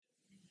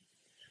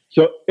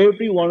So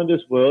everyone in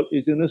this world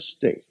is in a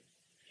state.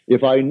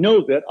 If I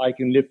know that, I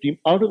can lift him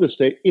out of the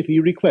state if he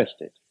requests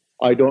it.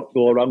 I don't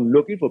go around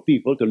looking for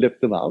people to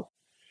lift them out.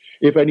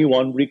 If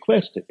anyone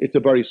requests it, it's a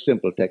very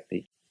simple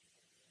technique.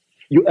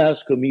 You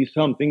ask of me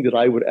something that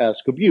I would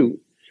ask of you,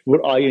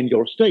 were I in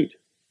your state.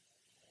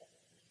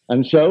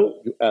 And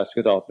so you ask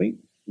it of me.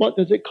 What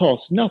does it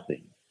cost?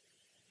 Nothing.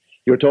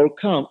 You're told,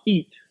 come,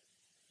 eat,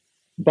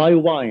 buy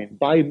wine,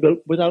 buy milk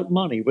without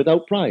money,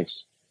 without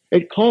price.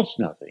 It costs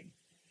nothing.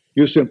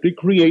 You simply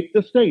create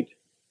the state.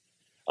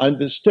 And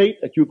the state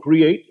that you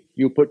create,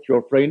 you put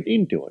your friend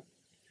into it.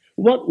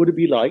 What would it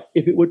be like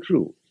if it were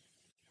true?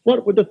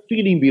 What would the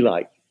feeling be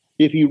like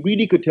if he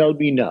really could tell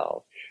me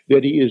now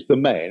that he is the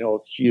man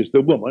or she is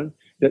the woman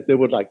that they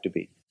would like to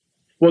be?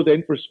 Well,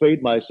 then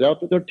persuade myself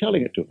that they're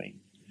telling it to me.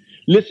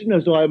 Listen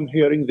as though I'm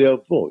hearing their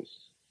voice.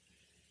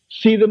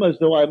 See them as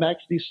though I'm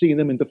actually seeing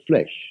them in the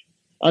flesh.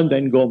 And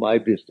then go my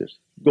business.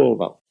 Go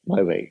about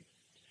my way.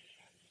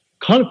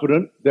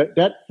 Confident that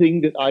that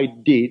thing that I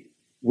did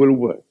will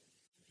work.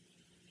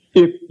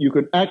 If you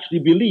can actually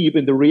believe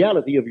in the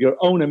reality of your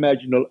own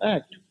imaginal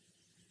act,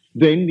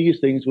 then these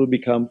things will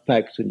become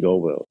facts in your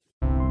world.